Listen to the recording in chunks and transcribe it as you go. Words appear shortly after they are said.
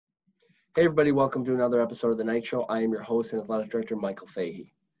Hey everybody, welcome to another episode of The Night Show. I am your host and athletic director, Michael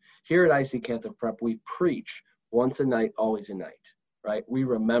Fahey. Here at IC Catholic Prep, we preach once a night, always a night, right? We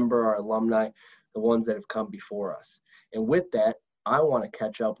remember our alumni, the ones that have come before us. And with that, I want to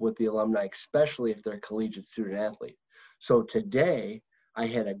catch up with the alumni, especially if they're a collegiate student athlete. So today, I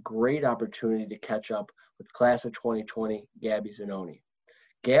had a great opportunity to catch up with class of 2020, Gabi Zanoni.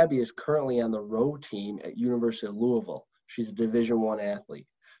 Gabi is currently on the row team at University of Louisville. She's a Division I athlete.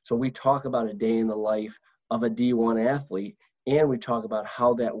 So we talk about a day in the life of a D1 athlete, and we talk about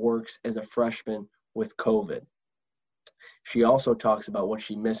how that works as a freshman with COVID. She also talks about what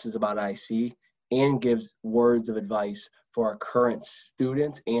she misses about IC and gives words of advice for our current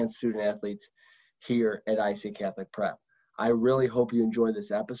students and student athletes here at IC Catholic Prep. I really hope you enjoyed this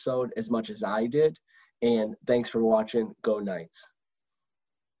episode as much as I did, and thanks for watching. Go Knights.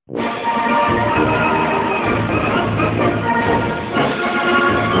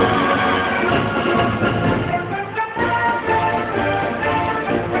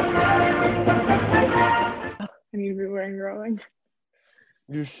 I need to be wearing rowing.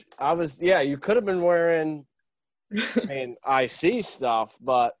 You could have been wearing, IC stuff,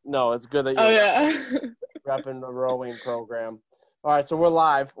 but no, it's good that you're repping the rowing program. All right, so we're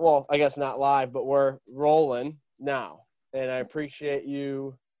live. Well, I guess not live, but we're rolling now. And I appreciate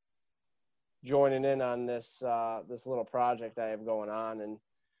you joining in on this this little project I have going on, and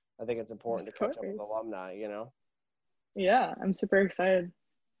I think it's important to catch up with alumni, Yeah, I'm super excited.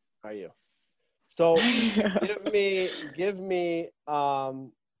 Are you? So give me kind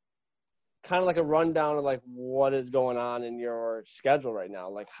of like a rundown of like what is going on in your schedule right now,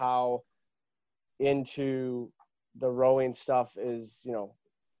 like how into the rowing stuff is,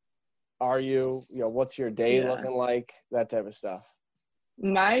 are you, what's your day looking like, that type of stuff.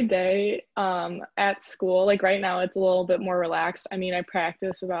 My day at school, like right now, it's a little bit more relaxed. I mean, I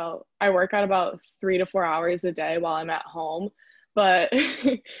work out about 3 to 4 hours a day while I'm at home. But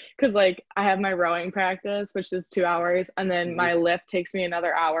because like I have my rowing practice, which is 2 hours, and then my lift takes me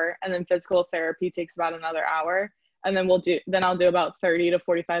another hour, and then physical therapy takes about another hour, and then I'll do about 30 to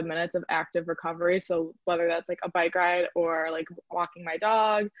 45 minutes of active recovery. So whether that's like a bike ride or like walking my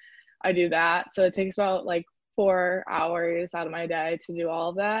dog, I do that. So it takes about like 4 hours out of my day to do all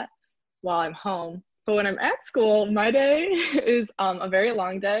of that while I'm home. But when I'm at school, my day is a very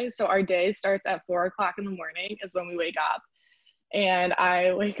long day. So our day starts at 4 o'clock in the morning is when we wake up. And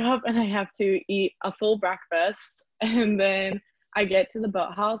I wake up and I have to eat a full breakfast. And then I get to the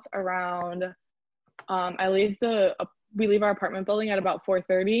boathouse around, we leave our apartment building at about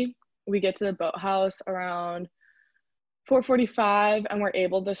 4:30. We get to the boathouse around 4:45, and we're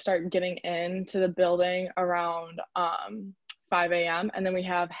able to start getting into the building around 5 a.m. And then we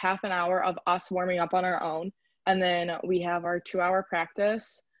have half an hour of us warming up on our own. And then we have our 2-hour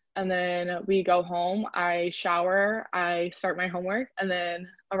practice. And then we go home, I shower, I start my homework, and then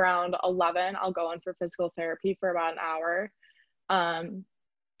around 11, I'll go in for physical therapy for about an hour. And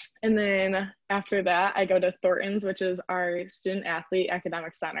then after that, I go to Thornton's, which is our student athlete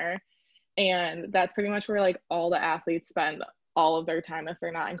academic center. And that's pretty much where like all the athletes spend all of their time if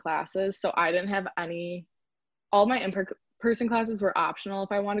they're not in classes. So I didn't have all my in-person classes were optional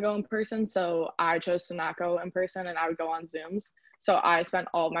if I want to go in person. So I chose to not go in person, and I would go on Zooms. So I spent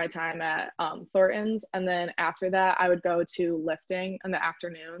all my time at Thornton's. And then after that, I would go to lifting in the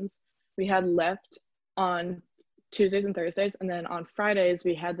afternoons. We had lift on Tuesdays and Thursdays. And then on Fridays,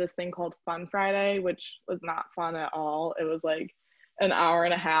 we had this thing called Fun Friday, which was not fun at all. It was like an hour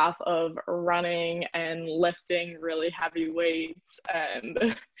and a half of running and lifting really heavy weights,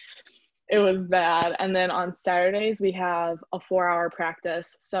 and it was bad. And then on Saturdays, we have a 4-hour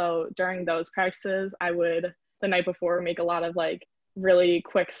practice. So during those practices, I would, the night before, make a lot of like really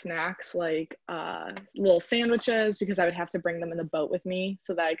quick snacks, like little sandwiches, because I would have to bring them in the boat with me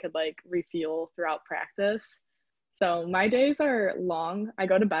so that I could like refuel throughout practice. So my days are long. I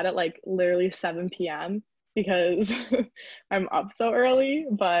go to bed at like literally 7 p.m. because I'm up so early,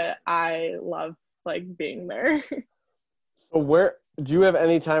 but I love like being there. So where do you have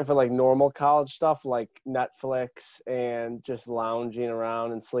any time for like normal college stuff, like Netflix and just lounging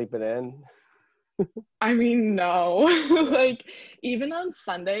around and sleeping in? I mean, no. Like even on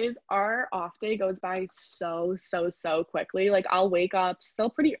Sundays, our off day goes by so quickly. Like I'll wake up still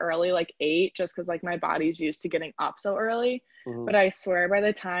pretty early, like 8, just because like my body's used to getting up so early. But I swear by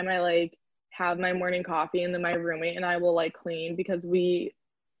the time I like have my morning coffee, and then my roommate and I will like clean, because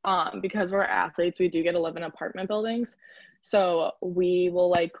because we're athletes, we do get to live in apartment buildings. So we will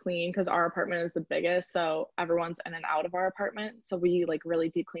like clean, because our apartment is the biggest, so everyone's in and out of our apartment. So we like really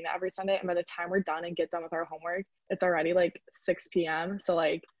deep clean it every Sunday. And by the time we're done and get done with our homework, it's already like 6 p.m. So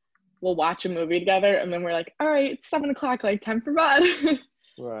like we'll watch a movie together, and then we're like, all right, it's 7:00, like time for bed.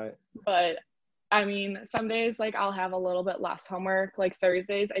 Right. But I mean, some days like I'll have a little bit less homework. Like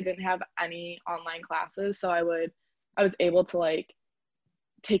Thursdays, I didn't have any online classes, so I was able to like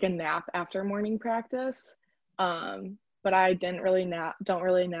take a nap after morning practice. But I don't really nap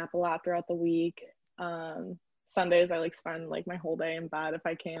a lot throughout the week. Sundays I like spend like my whole day in bed if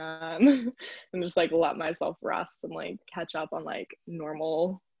I can and just like let myself rest and like catch up on like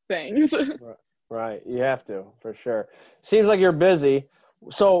normal things. Right. You have to, for sure. Seems like you're busy.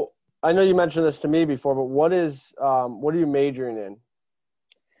 So I know you mentioned this to me before, but what are you majoring in?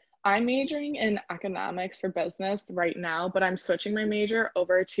 I'm majoring in economics for business right now, but I'm switching my major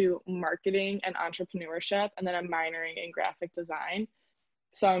over to marketing and entrepreneurship, and then I'm minoring in graphic design.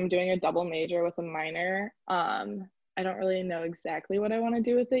 So I'm doing a double major with a minor. I don't really know exactly what I want to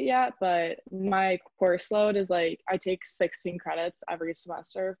do with it yet, but my course load is like I take 16 credits every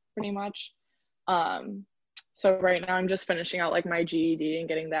semester pretty much. So right now I'm just finishing out like my GED and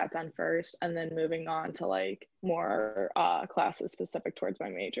getting that done first, and then moving on to like more classes specific towards my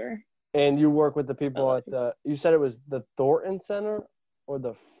major. And you work with the people at you said it was the Thornton Center or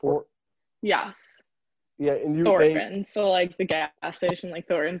the Fort? Yes. Yeah, and Thornton. So like the gas station, like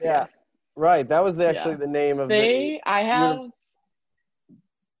Thornton's. Yeah. Right. That was actually the name of Go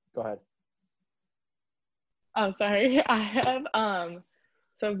ahead. Oh, sorry. I have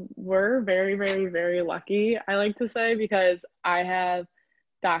so we're very, very, very lucky, I like to say, because I have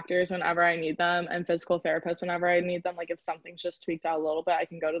doctors whenever I need them and physical therapists whenever I need them. Like if something's just tweaked out a little bit, I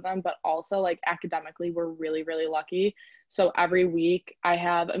can go to them. But also like academically, we're really, really lucky. So every week I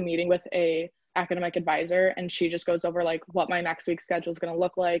have a meeting with a academic advisor, and she just goes over like what my next week's schedule is going to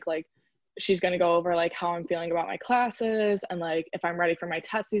look like. Like she's going to go over like how I'm feeling about my classes and like if I'm ready for my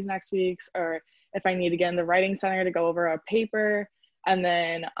tests these next weeks, or if I need to get in the writing center to go over a paper. And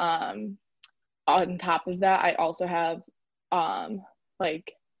then on top of that, I also have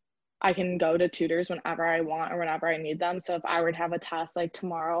like I can go to tutors whenever I want or whenever I need them. So if I were to have a test like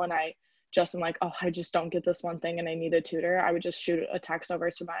tomorrow and I just am like, oh, I just don't get this one thing and I need a tutor, I would just shoot a text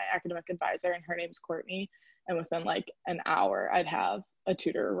over to my academic advisor, and her name's Courtney. And within like an hour, I'd have a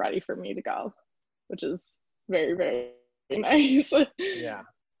tutor ready for me to go, which is very, very nice. Yeah.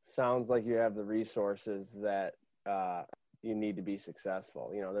 Sounds like you have the resources that you need to be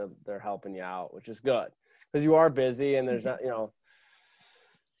successful. You know, they're helping you out, which is good because you are busy and there's not, you know,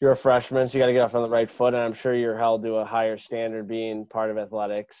 you're a freshman, so you got to get off on the right foot. And I'm sure you're held to a higher standard being part of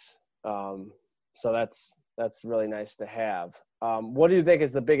athletics. So that's really nice to have. What do you think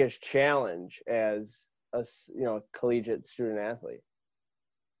is the biggest challenge as a, you know, collegiate student athlete?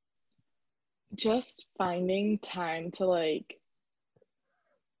 Just finding time to like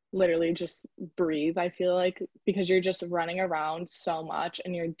literally just breathe, I feel like, because you're just running around so much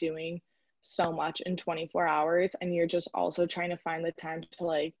and you're doing so much in 24 hours, and you're just also trying to find the time to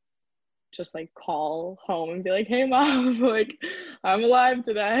like just like call home and be like, hey mom, like I'm alive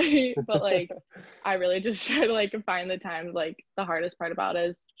today. But like I really just try to like find the time. Like the hardest part about it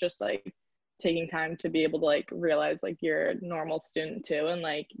is just like taking time to be able to like realize like you're a normal student too, and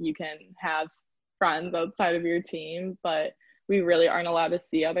like you can have friends outside of your team, but we really aren't allowed to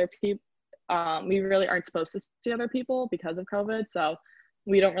see other people. We really aren't supposed to see other people because of COVID. So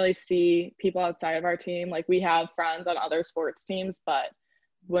we don't really see people outside of our team. Like we have friends on other sports teams, but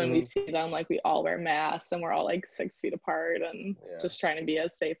when we see them, like we all wear masks and we're all like 6 feet apart and just trying to be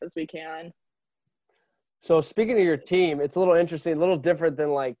as safe as we can. So speaking of your team, it's a little interesting, a little different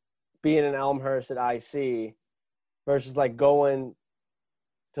than like being in Elmhurst at IC versus like going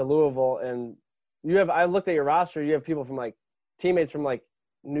to Louisville. And I looked at your roster, you have people from like teammates from like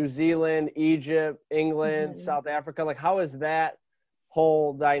New Zealand, Egypt, England, South Africa. Like how is that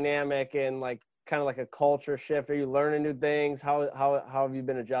whole dynamic and like kind of like a culture shift? Are you learning new things? How have you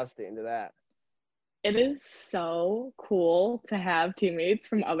been adjusting to that? It is so cool to have teammates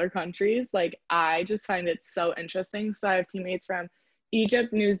from other countries. Like I just find it so interesting. So I have teammates from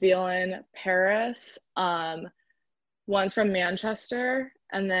Egypt, New Zealand, Paris, one's from Manchester,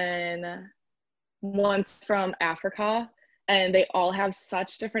 and then one's from Africa. And they all have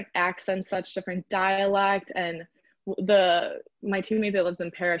such different accents, such different dialect. And my teammate that lives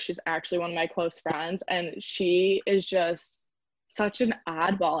in Paris, she's actually one of my close friends, and she is just such an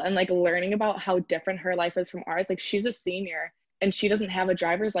oddball. And like learning about how different her life is from ours, like she's a senior and she doesn't have a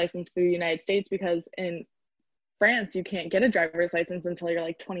driver's license for the United States because in France you can't get a driver's license until you're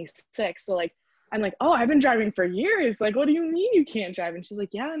like 26. So like I'm like, oh, I've been driving for years, like what do you mean you can't drive? And she's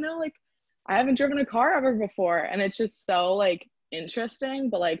like, yeah, no, like I haven't driven a car ever before. And it's just so like interesting,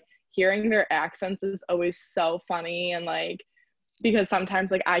 but like hearing their accents is always so funny. And like because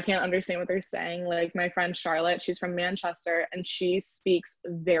sometimes like I can't understand what they're saying. Like my friend Charlotte, she's from Manchester and she speaks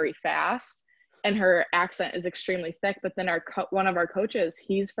very fast and her accent is extremely thick. But then one of our coaches,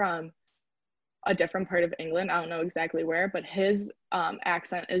 he's from a different part of England. I don't know exactly where, but his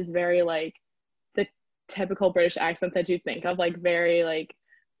accent is very like the typical British accent that you think of, like very like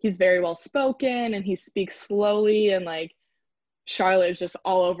he's very well spoken and he speaks slowly, and like Charlotte is just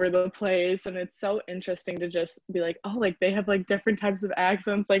all over the place. And it's so interesting to just be like, oh, like they have like different types of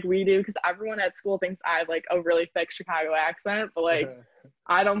accents like we do, because everyone at school thinks I have like a really thick Chicago accent, but like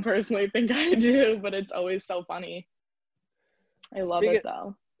I don't personally think I do, but it's always so funny. I love it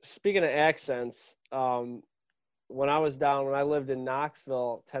though. Speaking of accents, when I lived in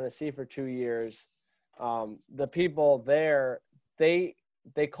Knoxville, Tennessee for 2 years, the people there, they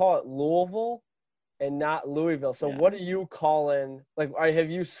call it Louisville and not Louisville. So what are you calling, like,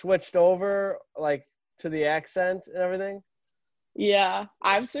 have you switched over like to the accent and everything? Yeah,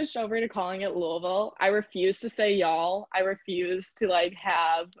 I've switched over to calling it Louisville. I refuse to say y'all. I refuse to like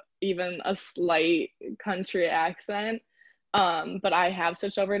have even a slight country accent. But I have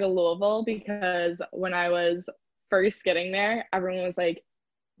switched over to Louisville because when I was first getting there, everyone was like,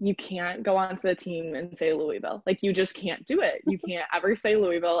 you can't go onto the team and say Louisville. Like, you just can't do it. You can't ever say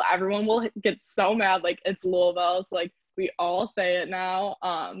Louisville. Everyone will get so mad, like, it's Louisville. So, like, we all say it now.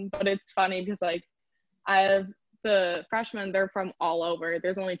 But it's funny because, like, I have the freshmen, they're from all over.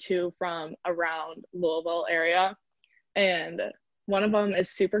 There's only 2 from around Louisville area. And one of them is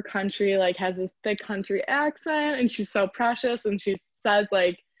super country, like has this thick country accent, and she's so precious, and she says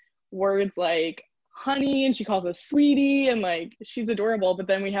like words like honey, and she calls us sweetie, and like she's adorable. But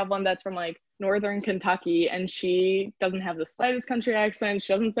then we have one that's from like northern Kentucky, and she doesn't have the slightest country accent.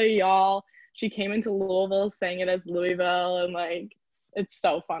 She doesn't say y'all. She came into Louisville saying it as Louisville, and like it's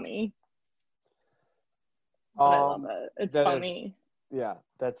so funny. But I love it. It's funny. Yeah,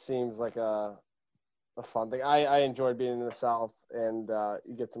 that seems like a fun thing. I enjoyed being in the South, and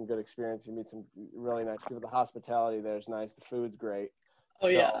you get some good experience. You meet some really nice people. The hospitality there is nice. The food's great. Oh, so,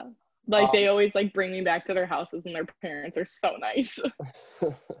 yeah. Like, they always, like, bring me back to their houses, and their parents are so nice.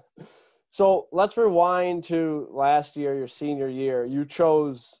 So let's rewind to last year, your senior year. You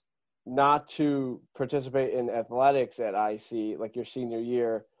chose not to participate in athletics at IC, like, your senior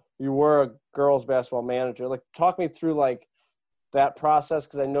year. You were a girls basketball manager. Like, talk me through, like, that process,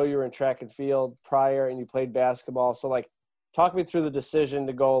 because I know you were in track and field prior and you played basketball. So, like, talk me through the decision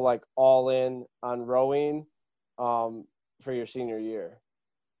to go, like, all in on rowing for your senior year.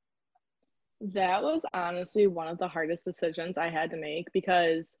 That was honestly one of the hardest decisions I had to make,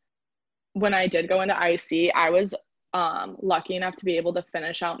 because when I did go into IC, I was lucky enough to be able to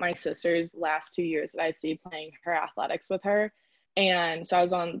finish out my sister's last 2 years at IC playing her athletics with her. And so I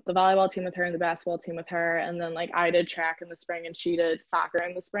was on the volleyball team with her and the basketball team with her. And then like I did track in the spring and she did soccer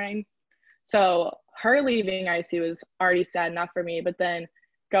in the spring. So her leaving IC was already sad enough for me. But then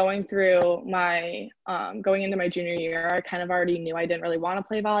going through my, going into my junior year, I kind of already knew I didn't really want to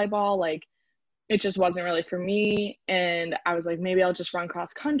play volleyball. Like it just wasn't really for me. And I was like, maybe I'll just run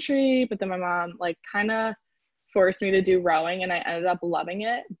cross country. But then my mom like kind of forced me to do rowing and I ended up loving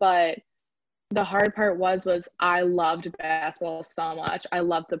it. But the hard part was I loved basketball so much. I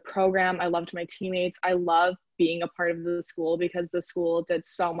loved the program. I loved my teammates. I love being a part of the school because the school did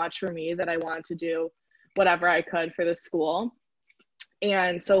so much for me that I wanted to do whatever I could for the school.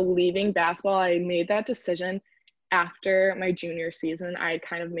 And so leaving basketball, I made that decision after my junior season. I had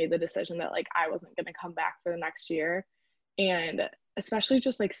kind of made the decision that like I wasn't going to come back for the next year. And especially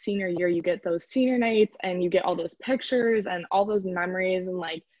just like senior year, you get those senior nights and you get all those pictures and all those memories, and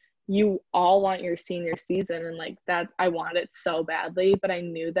like you all want your senior season, and like that I wanted it so badly. But I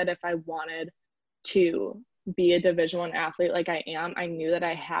knew that if I wanted to be a Division I athlete like I am, I knew that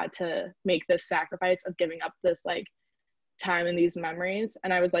I had to make this sacrifice of giving up this like time and these memories.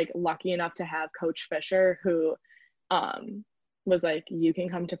 And I was like lucky enough to have Coach Fisher, who was like, you can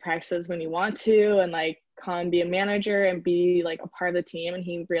come to practices when you want to, and like come be a manager and be like a part of the team. And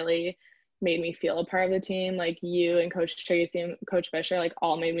he really made me feel a part of the team. Like you and Coach Tracy and Coach Fisher like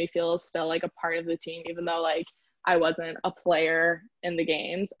all made me feel still like a part of the team, even though like I wasn't a player in the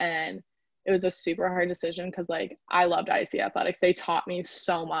games. And it was a super hard decision because like I loved IC athletics. They taught me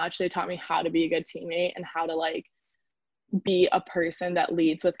so much. They taught me how to be a good teammate and how to like be a person that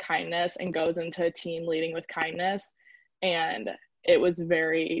leads with kindness and goes into a team leading with kindness. And it was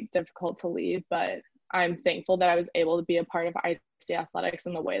very difficult to leave, but I'm thankful that I was able to be a part of IC athletics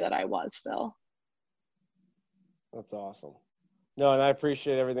in the way that I was still. That's awesome. No, and I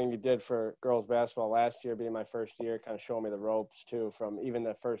appreciate everything you did for girls basketball last year, being my first year, kind of showing me the ropes too, from even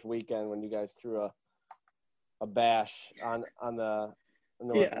the first weekend when you guys threw bash on the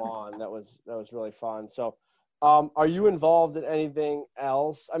North Lawn. That was really fun. So, are you involved in anything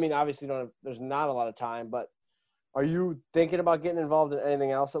else? I mean, obviously, there's not a lot of time, but are you thinking about getting involved in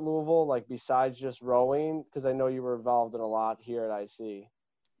anything else at Louisville, like besides just rowing? Because I know you were involved in a lot here at IC.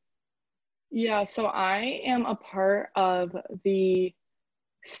 Yeah, so I am a part of the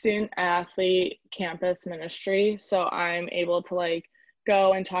student athlete campus ministry. So I'm able to like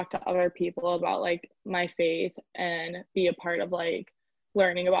go and talk to other people about like my faith and be a part of like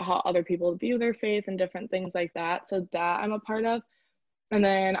learning about how other people view their faith and different things like that. So that I'm a part of. And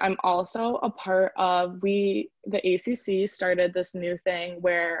then I'm also a part of the ACC started this new thing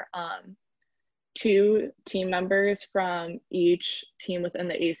where 2 team members from each team within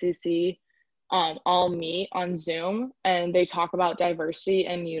the ACC all meet on Zoom and they talk about diversity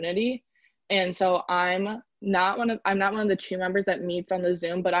and unity. And so I'm not one of the 2 members that meets on the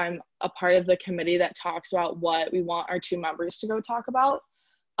Zoom, but I'm a part of the committee that talks about what we want our 2 members to go talk about.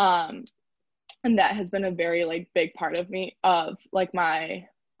 And that has been a very like big part of my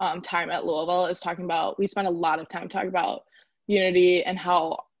time at Louisville is talking about, we spend a lot of time talking about unity and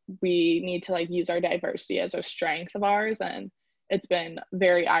how we need to like use our diversity as a strength of ours. And it's been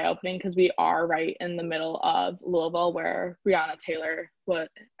very eye-opening because we are right in the middle of Louisville where Breonna Taylor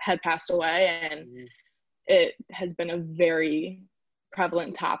had passed away, and it has been a very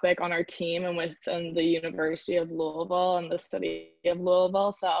prevalent topic on our team and within the University of Louisville and the city of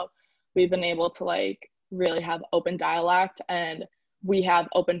Louisville. So we've been able to like really have open dialect, and we have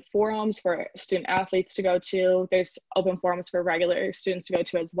open forums for student athletes to go to. There's open forums for regular students to go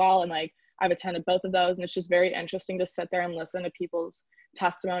to as well. And like, I've attended both of those, and it's just very interesting to sit there and listen to people's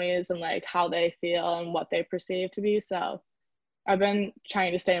testimonies and like how they feel and what they perceive to be. So I've been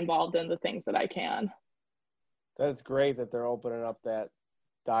trying to stay involved in the things that I can. That's great that they're opening up that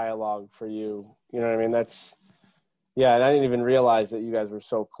dialogue for you. You know what I mean? And I didn't even realize that you guys were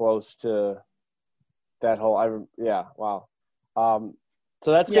so close to that whole, wow. So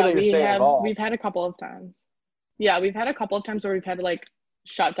that's good that you're staying involved. We've had a couple of times. Yeah, we've had a couple of times where we've had to like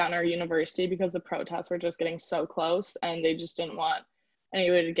shut down our university because the protests were just getting so close and they just didn't want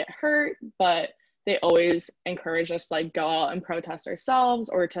anybody to get hurt, but they always encourage us to like go out and protest ourselves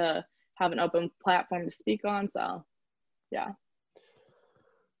or to have an open platform to speak on. So yeah.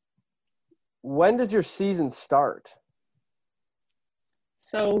 When does your season start?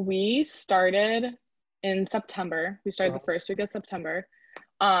 So we started in September. We started the first week of September.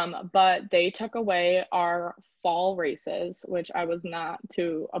 But they took away our fall races, which I was not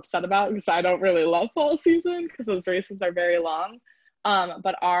too upset about because I don't really love fall season because those races are very long.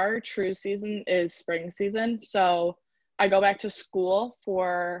 But our true season is spring season. So I go back to school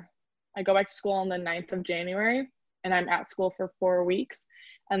on the 9th of January, and I'm at school for 4 weeks.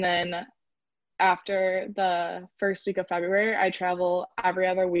 And then after the first week of February, I travel every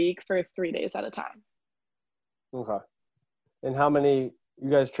other week for 3 days at a time. Okay. And how many, you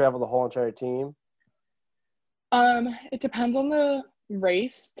guys travel the whole entire team? It depends on the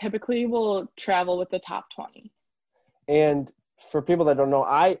race. Typically we'll travel with the top 20. And for people that don't know,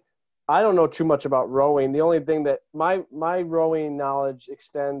 I don't know too much about rowing. The only thing that my rowing knowledge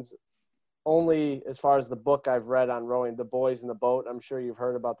extends only as far as the book I've read on rowing, The Boys in the Boat. I'm sure you've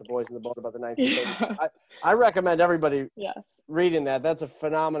heard about The Boys in the Boat, about the 1930s. Yeah. I recommend everybody reading that. That's a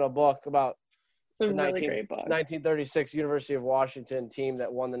phenomenal book about it's a really great book. 1936 University of Washington team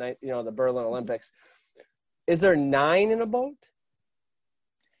that won the Berlin Olympics. Is there 9 in a boat?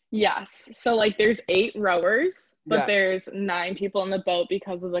 Yes. So like there's 8 rowers, but there's 9 people in the boat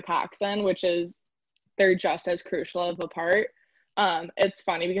because of the coxswain, they're just as crucial of a part. It's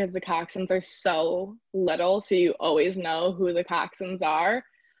funny because the coxswains are so little, so you always know who the coxswains are.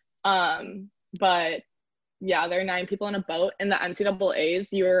 But yeah, there are 9 people in a boat. In the NCAAs,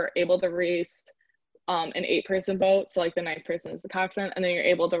 you're able to race an 8-person boat, so like the 9th person is the coxswain, and then you're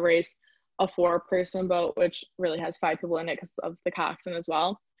able to race a 4-person boat, which really has 5 people in it because of the coxswain as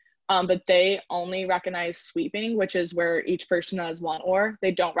well. But they only recognize sweeping, which is where each person has 1 oar.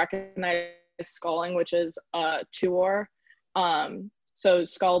 They don't recognize sculling, which is 2 oar. So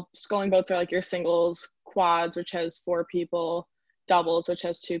sculling boats are like your singles, quads, which has 4 people, doubles, which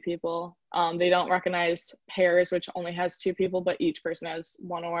has 2 people. They don't recognize pairs, which only has 2 people, but each person has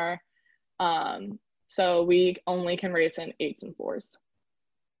 1 oar. So we only can race in 8s and 4s.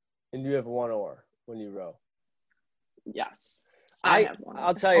 And you have 1 oar when you row? Yes.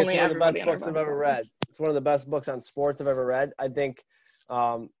 I'll tell you, it's one of the best books I've ever read. It's one of the best books on sports I've ever read. I think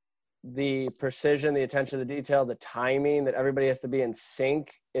the precision, the attention to detail, the timing, that everybody has to be in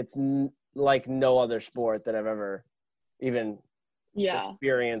sync, it's like no other sport that I've ever even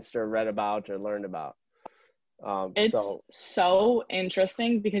experienced or read about or learned about. It's so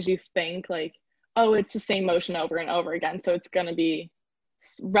interesting because you think like, oh, it's the same motion over and over again, so it's going to be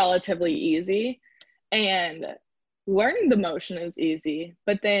relatively easy. And learning the motion is easy,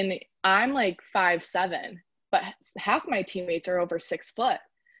 but then I'm like 5'7", but half my teammates are over 6 foot.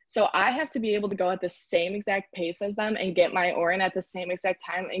 So I have to be able to go at the same exact pace as them and get my oar in at the same exact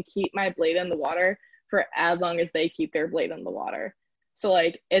time and keep my blade in the water for as long as they keep their blade in the water. So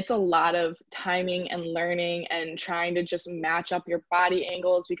like, it's a lot of timing and learning and trying to just match up your body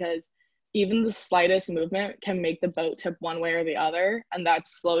angles, because even the slightest movement can make the boat tip one way or the other, and that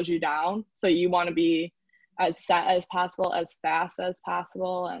slows you down. So you want to be as set as possible, as fast as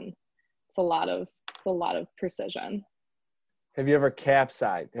possible, and it's a lot of precision. Have you ever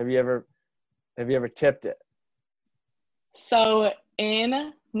capsized? Have you ever tipped it? So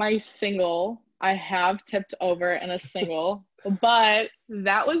in my single, I have tipped over in a single, but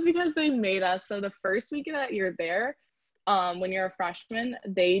that was because they made us. So the first week that you're there, when you're a freshman,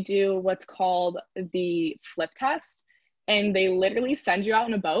 they do what's called the flip test, and they literally send you out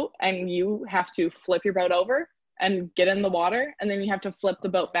in a boat and you have to flip your boat over and get in the water, and then you have to flip the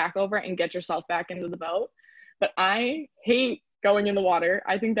boat back over and get yourself back into the boat. But I hate going in the water.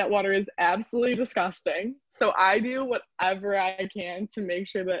 I think that water is absolutely disgusting. So I do whatever I can to make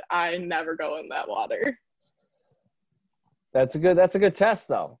sure that I never go in that water. That's a good test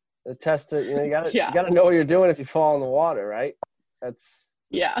though. The test to, you gotta know what you're doing if you fall in the water, right? And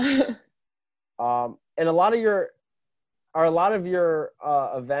a lot of your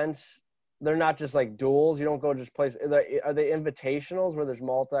events, they're not just like duels. You don't go just place. Are they invitationals where there's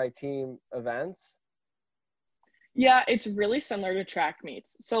multi-team events? Yeah, it's really similar to track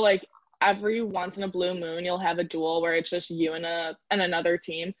meets. So like every once in a blue moon, you'll have a duel where it's just you and another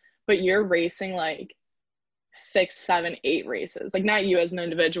team, but you're racing like 6, 7, 8 races. Like not you as an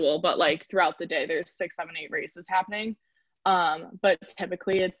individual, but like throughout the day, there's 6, 7, 8 races happening. But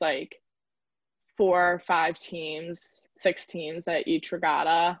typically it's like 4, 5 teams, 6 teams at each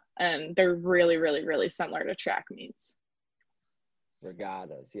regatta, and they're really, really, really similar to track meets.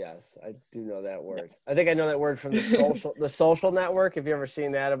 Regattas, yes, I do know that word. I think I know that word from the social network. Have you ever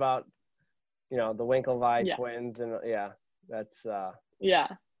seen that about, the Winklevi twins? And that's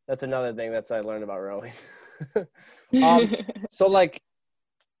another thing I learned about rowing. So like,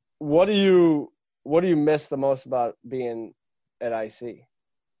 what do you miss the most about being at IC?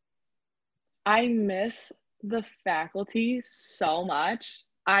 I miss the faculty so much.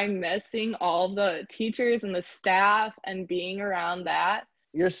 I'm missing all the teachers and the staff and being around that.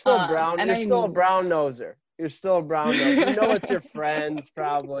 You're still brown. You're still a brown noser. You're still a brown noser. It's your friends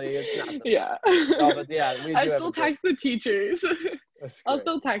probably. It's not. We do. I still text the teachers. I'll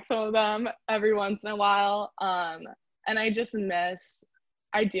still text some of them every once in a while. And I do miss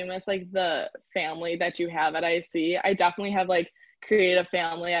like the family that you have at IC. I definitely have like creative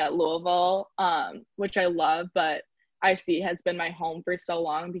family at Louisville, which I love, but IC has been my home for so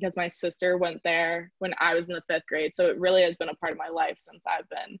long because my sister went there when I was in the 5th grade. So it really has been a part of my life since I've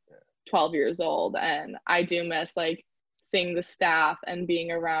been 12 years old. And I do miss like seeing the staff and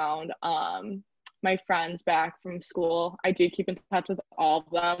being around my friends back from school. I do keep in touch with all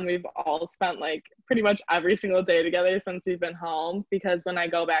of them. We've all spent like pretty much every single day together since we've been home, because when I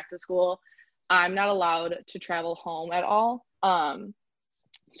go back to school, I'm not allowed to travel home at all.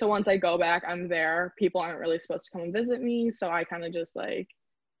 So once I go back, I'm there. People aren't really supposed to come and visit me. So I kind of just like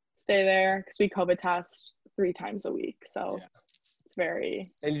stay there because we COVID test 3 times a week. So it's very.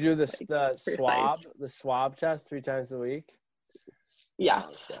 And you do the swab test 3 times a week?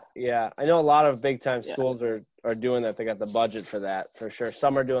 Yes. Yeah. I know a lot of big time schools are doing that. They got the budget for that for sure.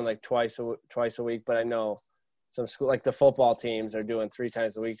 Some are doing like twice a week, but I know some school, like the football teams, are doing 3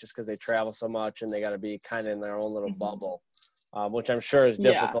 times a week just because they travel so much and they got to be kind of in their own little bubble. Which I'm sure is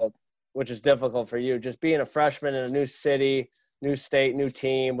difficult, which is difficult for you. Just being a freshman in a new city, new state, new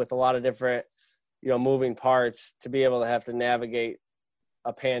team with a lot of different, moving parts, to be able to have to navigate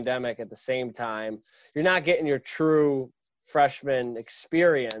a pandemic at the same time. You're not getting your true freshman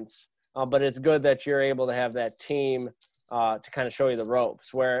experience, but it's good that you're able to have that team to kind of show you the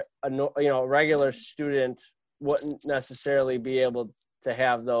ropes, where a regular student wouldn't necessarily be able to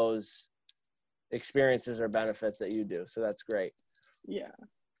have those experiences or benefits that you do. So that's great. Yeah,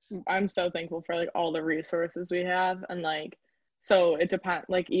 I'm so thankful for like all the resources we have, and like, so it depends,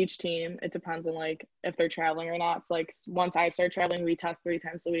 like each team, it depends on like if they're traveling or not. So like once I start traveling, we test 3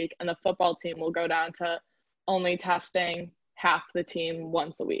 times a week, and the football team will go down to only testing half the team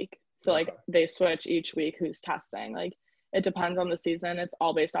once a week. So like they switch each week who's testing. Like it depends on the season. It's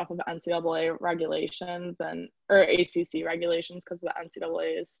all based off of NCAA regulations or ACC regulations, because the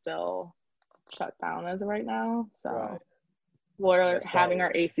NCAA is still shut down as of right now. So Right. we're having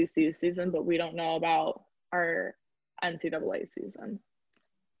our ACC season, but we don't know about our NCAA season.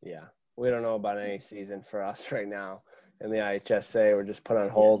 Yeah, we don't know about any season for us right now. In the IHSA, we're just put on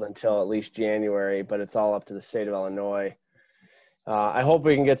hold until at least January, but it's all up to the state of Illinois. I hope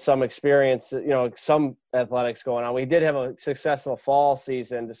we can get some experience, some athletics going on. We did have a successful fall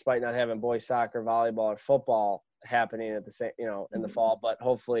season, despite not having boys soccer, volleyball, or football happening at the same, in the fall. But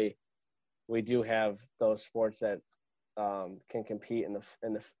hopefully, we do have those sports that can compete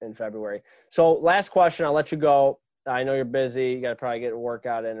in February. So, last question, I'll let you go. I know you're busy. You got to probably get a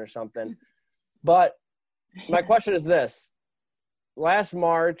workout in or something. But my question is this: last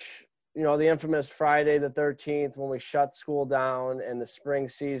March, the infamous Friday the 13th, when we shut school down and the spring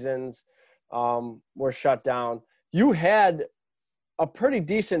seasons were shut down, you had a pretty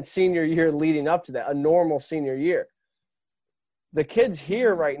decent senior year leading up to that, a normal senior year. The kids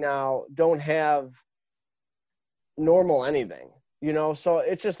here right now don't have normal anything, so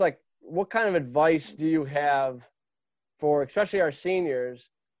it's just like, what kind of advice do you have for especially our seniors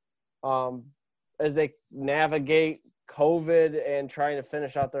as they navigate COVID and trying to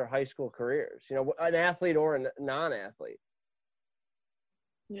finish out their high school careers, an athlete or a non-athlete?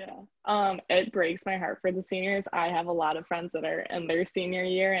 Yeah. It breaks my heart for the seniors. I have a lot of friends that are in their senior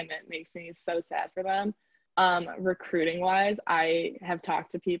year, and it makes me so sad for them. Recruiting wise, I have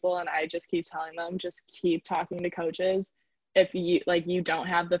talked to people, and I just keep telling them, just keep talking to coaches. If you don't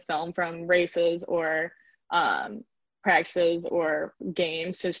have the film from races or practices or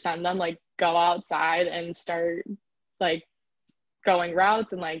games to send them, go outside and start going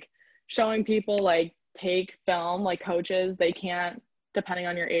routes and showing people, take film. Coaches, they can't, depending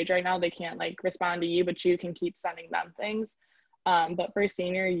on your age right now, they can't respond to you, but you can keep sending them things. But for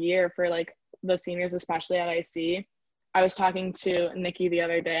senior year, for the seniors, especially at IC, I was talking to Nikki the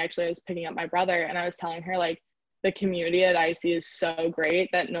other day. Actually, I was picking up my brother, and I was telling her the community at IC is so great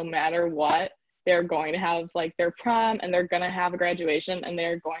that no matter what, they're going to have their prom, and they're going to have a graduation, and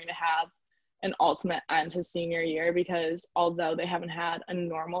they're going to have an ultimate end to senior year, because although they haven't had a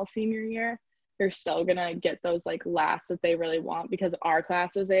normal senior year, they're still going to get those lasts that they really want, because our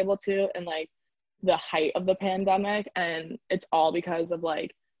class was able to, and the height of the pandemic. And it's all because of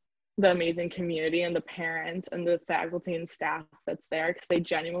the amazing community and the parents and the faculty and staff that's there, because they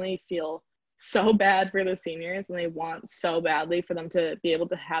genuinely feel so bad for the seniors, and they want so badly for them to be able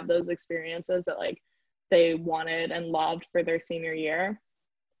to have those experiences that they wanted and loved for their senior year.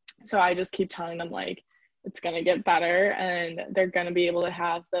 So I just keep telling them it's going to get better, and they're going to be able to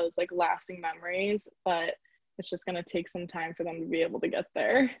have those lasting memories, but it's just going to take some time for them to be able to get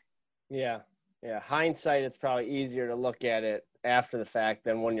there. Yeah. Hindsight, it's probably easier to look at it after the fact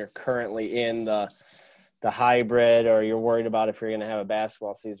than when you're currently in the hybrid, or you're worried about if you're going to have a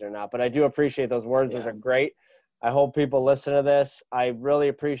basketball season or not. But I do appreciate those words. Those are great. I hope people listen to this. I really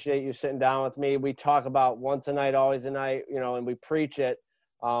appreciate you sitting down with me. We talk about once a night, always a night, and we preach it.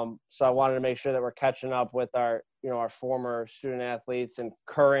 So I wanted to make sure that we're catching up with our former student athletes and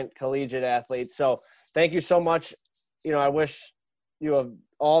current collegiate athletes. So thank you so much. I wish you have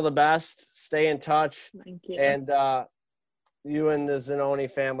all the best. Stay in touch. Thank you. And you and the Zanoni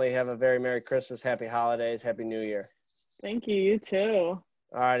family have a very Merry Christmas, Happy Holidays, Happy New Year. Thank you. You too.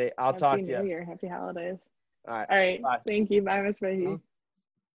 All righty. I'll talk to you. Happy New Year. Happy holidays. All right. All right. Bye. Thank you. Bye, Ms. Fahey.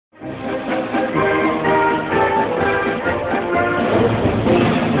 Mm-hmm.